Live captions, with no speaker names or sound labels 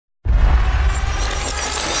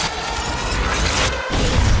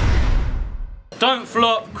Don't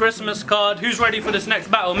Flop Christmas card. Who's ready for this next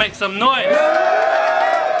battle? Make some noise. We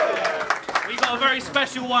got a very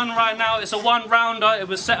special one right now. It's a one-rounder. It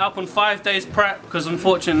was set up on 5 days prep because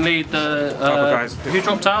unfortunately the guys. who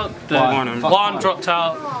dropped out? One dropped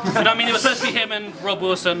out. You know what I mean? It was supposed to be him and Rob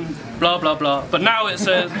Wilson, blah blah blah. But now it's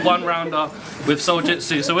a one-rounder with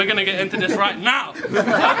SOLJITSU. So we're gonna get into this right now.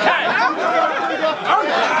 Okay.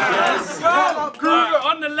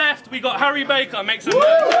 On the left we got Harry Baker. Make some noise.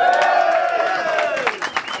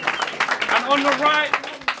 And on the right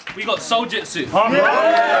we got SOLJITSU.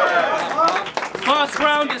 First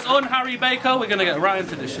round is on Harry Baker. We're gonna get right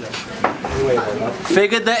into this shit.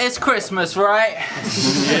 Figured that it's Christmas, right?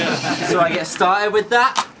 Yeah. So I get started with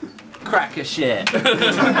that cracker shit.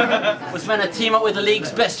 Was meant to team up with the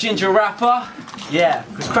league's best ginger rapper. Yeah,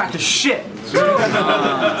 because cracker shit.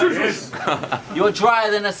 You're drier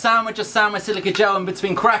than a sandwich with silica gel in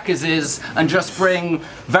between crackers is, and just bring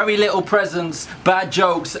very little presents, bad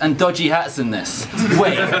jokes, and dodgy hats in this.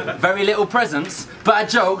 Wait, very little presents, bad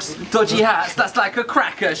jokes, dodgy hats, that's like a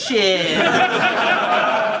cracker shit.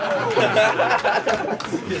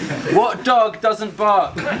 What dog doesn't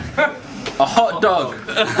bark? A hot dog.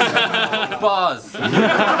 Bars.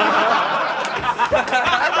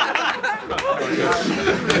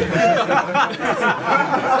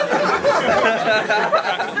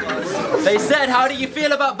 They said, how do you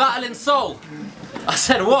feel about battling Soul? I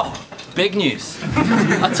said, whoa, big news.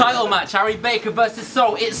 A title match, Harry Baker versus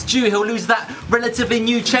Soul. It's due, he'll lose that relatively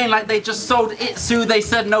new chain like they just sold Itsu. They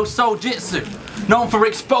said no SOLJITSU. Known for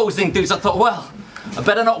exposing dudes. I thought, well, I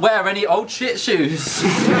better not wear any old shit shoes.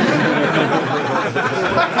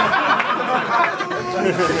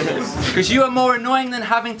 Because you are more annoying than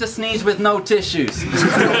having to sneeze with no tissues.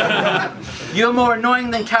 You are more annoying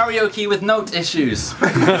than karaoke with note issues.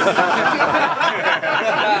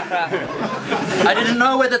 I didn't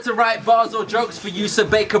know whether to write bars or jokes for you, so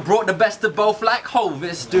Baker brought the best of both like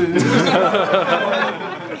Hovis do.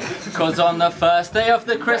 Cause on the first day of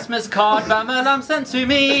the Christmas card Bamalam sent to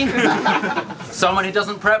me, someone who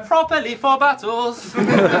doesn't prep properly for battles.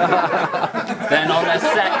 Then on the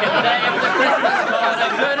second day of the Christmas card I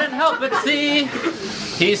couldn't help but see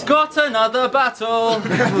he's got another battle.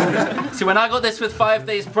 See, when I got this with 5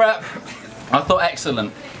 days prep, I thought,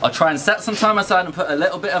 excellent, I'll try and set some time aside and put a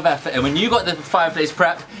little bit of effort in. When you got this with 5 days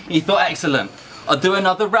prep, you thought, excellent, I'll do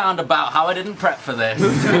another round about how I didn't prep for this.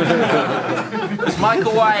 Because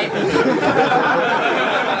Michael White,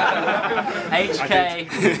 HK,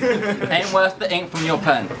 ain't worth the ink from your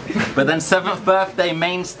pen. But then 7th birthday,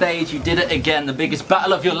 main stage, you did it again, the biggest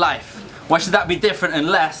battle of your life. Why should that be different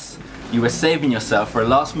unless you were saving yourself for a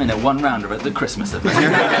last minute one-rounder at the Christmas event?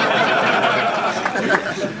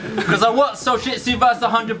 Because I watched SOLJITSU vs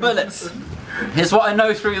 100 Bullets. Here's what I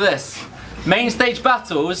know through this. Main stage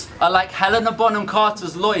battles are like Helena Bonham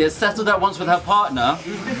Carter's lawyers settled at once with her partner.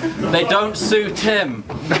 They don't suit him.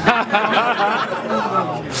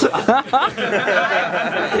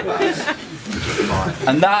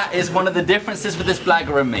 And that is one of the differences with this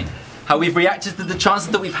blagger and me. How we've reacted to the chances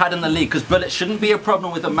that we've had in the league, because bullets shouldn't be a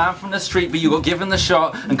problem with a man from the street, but you got given the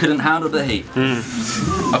shot and couldn't handle the heat.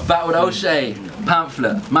 I've battled O'Shea,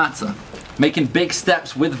 Pamphlet, Matter, making big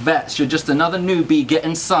steps with vets. You're just another newbie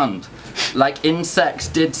getting sunned, like insects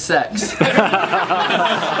did sex. We've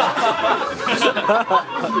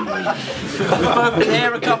both been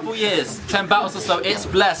here a couple years, 10 battles or so, it's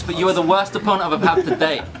blessed, but you are the worst opponent I've had to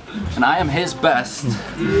date. And I am his best.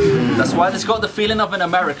 That's why this got the feeling of an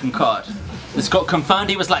American card. This got confirmed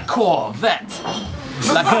he was like, Corvette.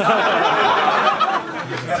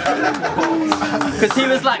 Because he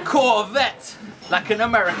was like, Corvette. Like an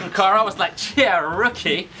American car. I was like,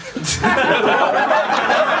 Cherokee.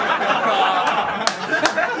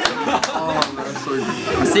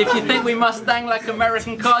 See, if you think we Mustang like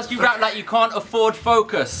American cars, you rap like you can't afford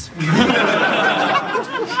focus.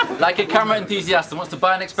 Like a camera enthusiast who wants to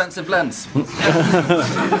buy an expensive lens.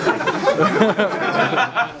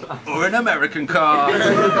 Or an American car.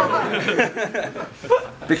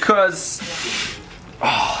 Because,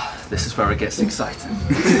 oh, this is where it gets exciting.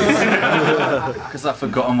 Because I've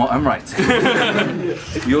forgotten what I'm writing.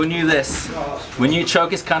 You all knew this. When you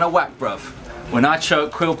choke, it's kind of whack, bruv. When I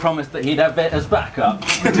choked, Quill promised that he'd have it as backup.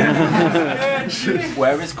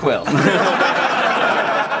 Where is Quill?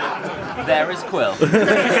 There is Quill.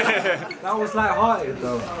 That was light-hearted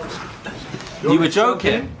though. You were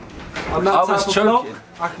joking? I'm that type of bloke.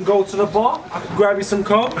 I can go to the bar, I can grab you some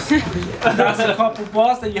cokes, that's a couple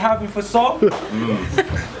bars that you're having for song.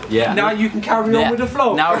 Yeah. Now you can carry on with the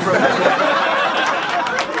flow. Now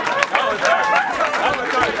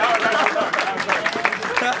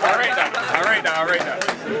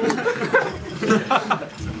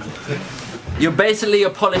You're basically a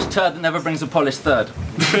polished turd that never brings a polished third.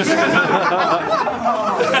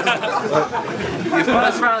 Your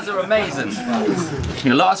first rounds are amazing.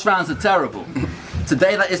 Your last rounds are terrible.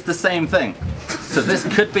 Today that is the same thing. So this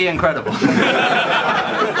could be incredible.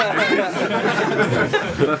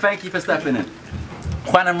 But thank you for stepping in.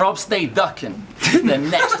 Juan and Rob stay ducking. They're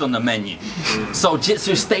next on the menu.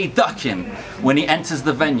 Soljitsu stay ducking when he enters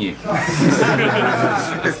the venue.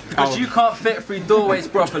 Because you can't fit through doorways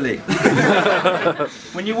properly.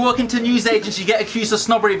 When you walk into newsagents, you get accused of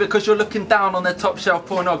snobbery because you're looking down on their top shelf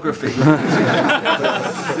pornography. So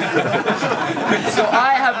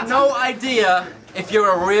I have no idea if you're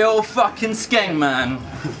a real fucking skeng man,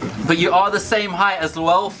 but you are the same height as the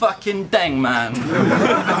well fucking dang man.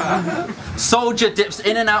 Soldier dips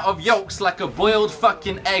in and out of yolks like a boiled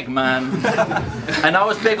fucking egg, man. And I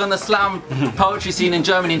was big on the slam poetry scene in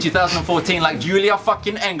Germany in 2014 like Julia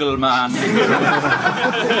fucking Engelmann.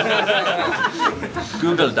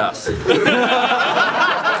 Google das.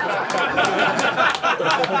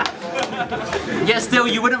 Yet still,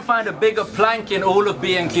 you wouldn't find a bigger plank in all of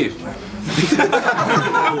B&Q.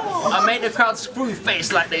 I made the crowd screw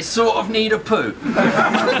face like they sort of need a poo.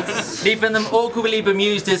 Leaving them awkwardly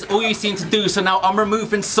bemused is all you seem to do, so now I'm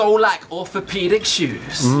removing soul-like orthopedic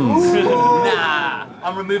shoes. Nah,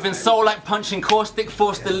 I'm removing soul-like punching caustic,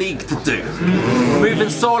 force the league to do. Removing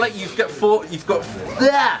soul-like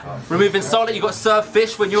removing soul-like you got served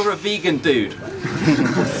fish when you're a vegan dude.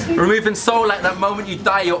 Removing soul like that moment you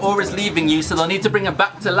die, your aura's leaving you, so they'll need to bring it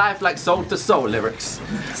back to life like Soul to Soul lyrics.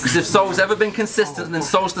 Because if soul's ever been consistent, then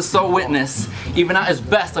soul's the soul witness. Even at his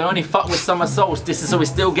best, I only fuck with summer solstices, so we're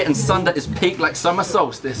still getting sunned at his peak like summer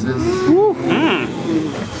solstices.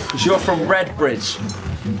 Because you're from Redbridge.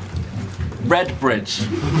 Redbridge.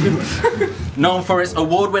 Known for its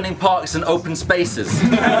award-winning parks and open spaces.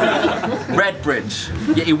 Redbridge.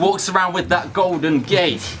 Yet he walks around with that golden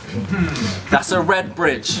gate. That's a red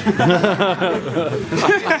bridge. You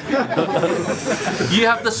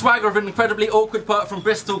have the swagger of an incredibly awkward part from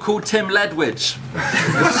Bristol called Tim Ledwidge.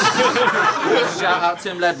 Shout out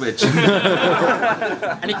Tim Ledwidge.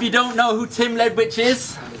 And if you don't know who Tim Ledwidge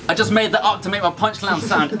is, I just made that up to make my punchline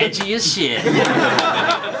sound edgy as shit.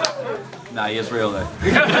 Nah, he is real though.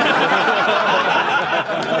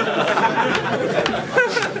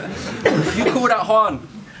 You called out Juan,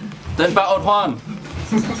 then battled Juan,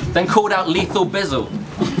 then called out Lethal Bizzle.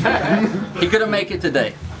 He couldn't make it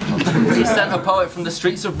today. He sent a poet from the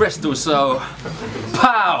streets of Bristol, so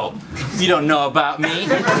pow! You don't know about me.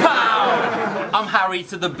 Pow! I'm Harry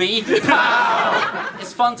to the B. Pow!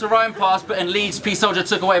 It's fun to rhyme past, but in Leeds, P Soldier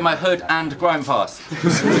took away my hood and grime pass.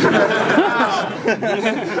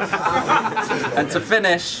 And to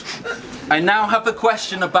finish, I now have a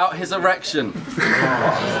question about his erection.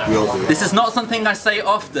 This is not something I say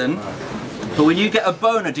often, but when you get a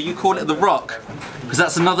boner, do you call it the Rock? Because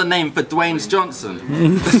that's another name for Dwayne Johnson.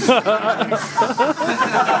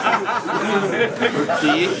 Do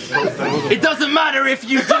you? It doesn't matter if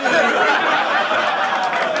you do.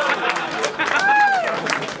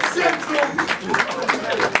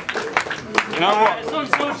 You know what? It's on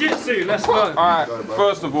Soljitsu, let's go. Alright,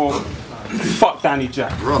 first of all, fuck Danny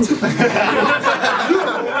Jack.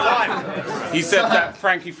 He said that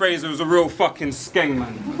Frankie Fraser was a real fucking skeng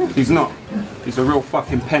man. He's not. He's a real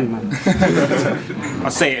fucking pen man.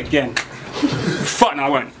 I'll say it again. Fuck, no I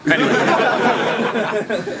won't. Anyway.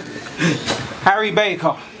 Harry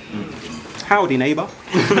Baker. Howdy neighbour.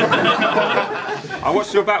 I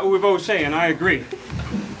watched your battle with O'Shea and I agree.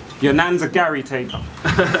 Your nan's a Gary taker.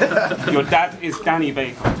 Your dad is Danny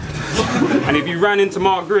Baker. And if you ran into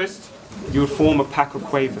Mark Grist, you would form a pack of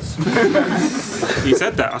quavers. He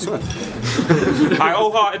said that, I swear. I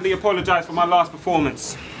wholeheartedly apologise for my last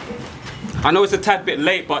performance. I know it's a tad bit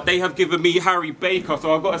late, but they have given me Harry Baker,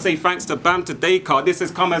 so I've got to say thanks to Banter Daycar. This has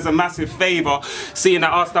come as a massive favour, seeing that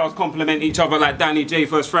our styles complement each other like Danny J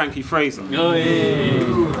versus Frankie Fraser. Oh,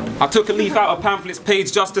 yeah. I took a leaf out of Pamphlet's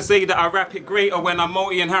page just to say that I rap it greater when I'm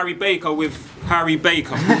multi and Harry Baker with Harry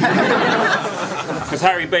Baker. Because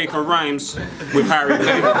Harry Baker rhymes with Harry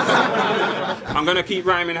Baker. I'm going to keep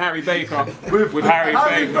rhyming Harry Baker with Harry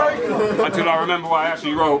Baker until I remember what I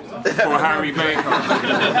actually wrote for Harry Baker.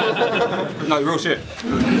 No, real shit.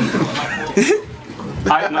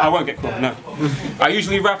 I won't get caught, no. I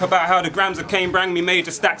usually rap about how the grams of cane bring me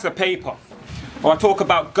major stacks of paper. Or I talk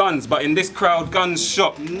about guns, but in this crowd, guns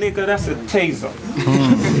shot. Nigga, that's a taser.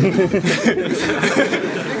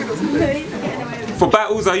 For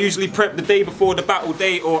battles, I usually prep the day before the battle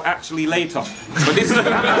day, or actually later.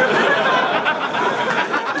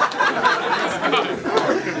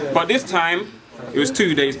 But this time, it was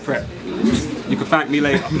 2 days prep. You can thank me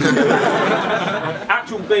later.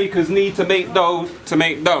 Actual bakers need to make dough to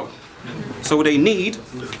make dough. So they need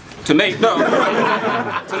to make dough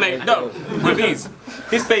to make dough with ease.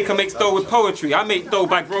 This baker makes dough with poetry. I make dough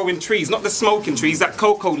by growing trees, not the smoking trees, that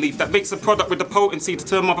cocoa leaf that makes a product with the potency to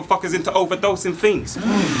turn motherfuckers into overdosing fiends.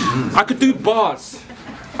 I could do bars,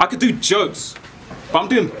 I could do jokes, but I'm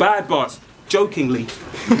doing bad bars, jokingly.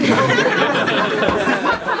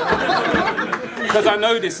 Because I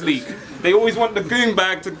know this league. They always want the goon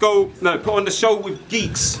bag to put on the show with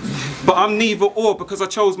geeks. But I'm neither or because I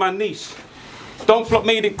chose my niche. Don't Flop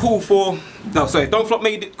made it cool for the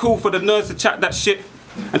nerds to chat that shit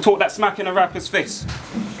and talk that smack in a rapper's face.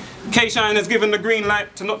 K-Shine has given the green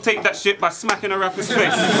light to not take that shit by smacking a rapper's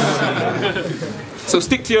face. So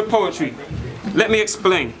stick to your poetry. Let me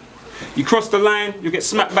explain. You cross the line, you get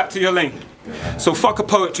smacked back to your lane. So fuck a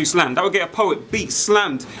poetry slam. That would get a poet beat,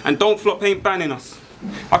 slammed, and Don't Flop ain't banning us.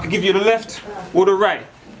 I could give you the left or the right.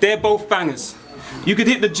 They're both bangers. You could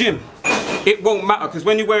hit the gym. It won't matter, because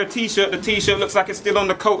when you wear a t-shirt, the t-shirt looks like it's still on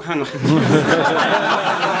the coat hanger.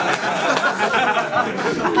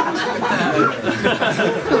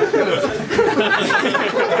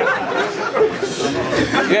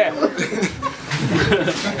 Yeah.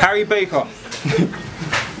 Harry Baker.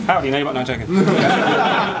 Howdy, neighbour. No, joking.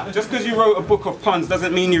 Just because you wrote a book of puns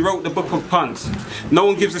doesn't mean you wrote the book of puns. No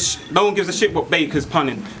one gives a shit what Baker's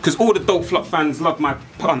punning, because all the Don't Flop fans love my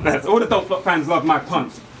puns. All the Don't Flop fans love my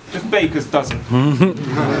puns. Just Baker's doesn't.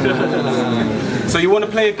 So you want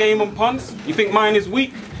to play a game on puns? You think mine is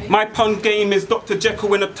weak? My pun game is Dr.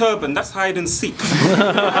 Jekyll in a turban. That's hide and seek.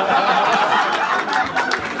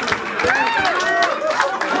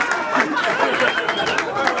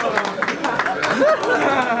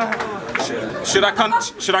 Should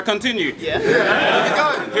I continue? Yeah.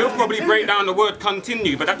 He'll probably break down the word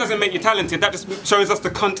continue, but that doesn't make you talented. That just shows us the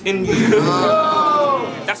cunt in you.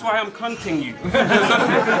 That's why I'm cunting you.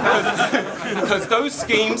 Because those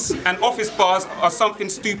schemes and office bars are something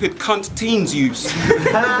stupid cunt teens use.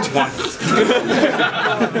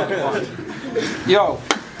 Yo,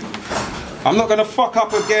 I'm not gonna fuck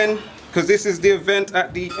up again, because this is the event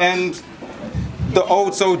at the end. The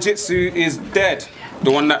old SOLJITSU is dead.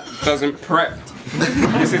 The one that doesn't prep.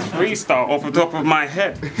 This is freestyle off the top of my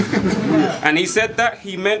head. And he said that,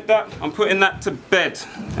 he meant that, I'm putting that to bed.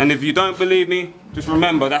 And if you don't believe me, just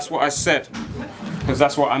remember that's what I said. Because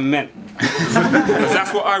that's what I meant. Because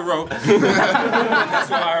that's what I wrote. That's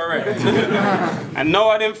what I read. And no,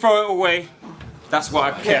 I didn't throw it away. That's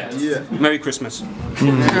what I kept. Merry Christmas.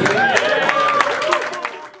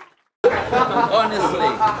 Honestly,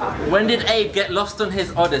 when did Abe get lost on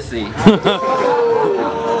his odyssey?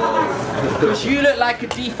 Because you look like a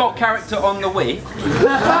default character on the Wii.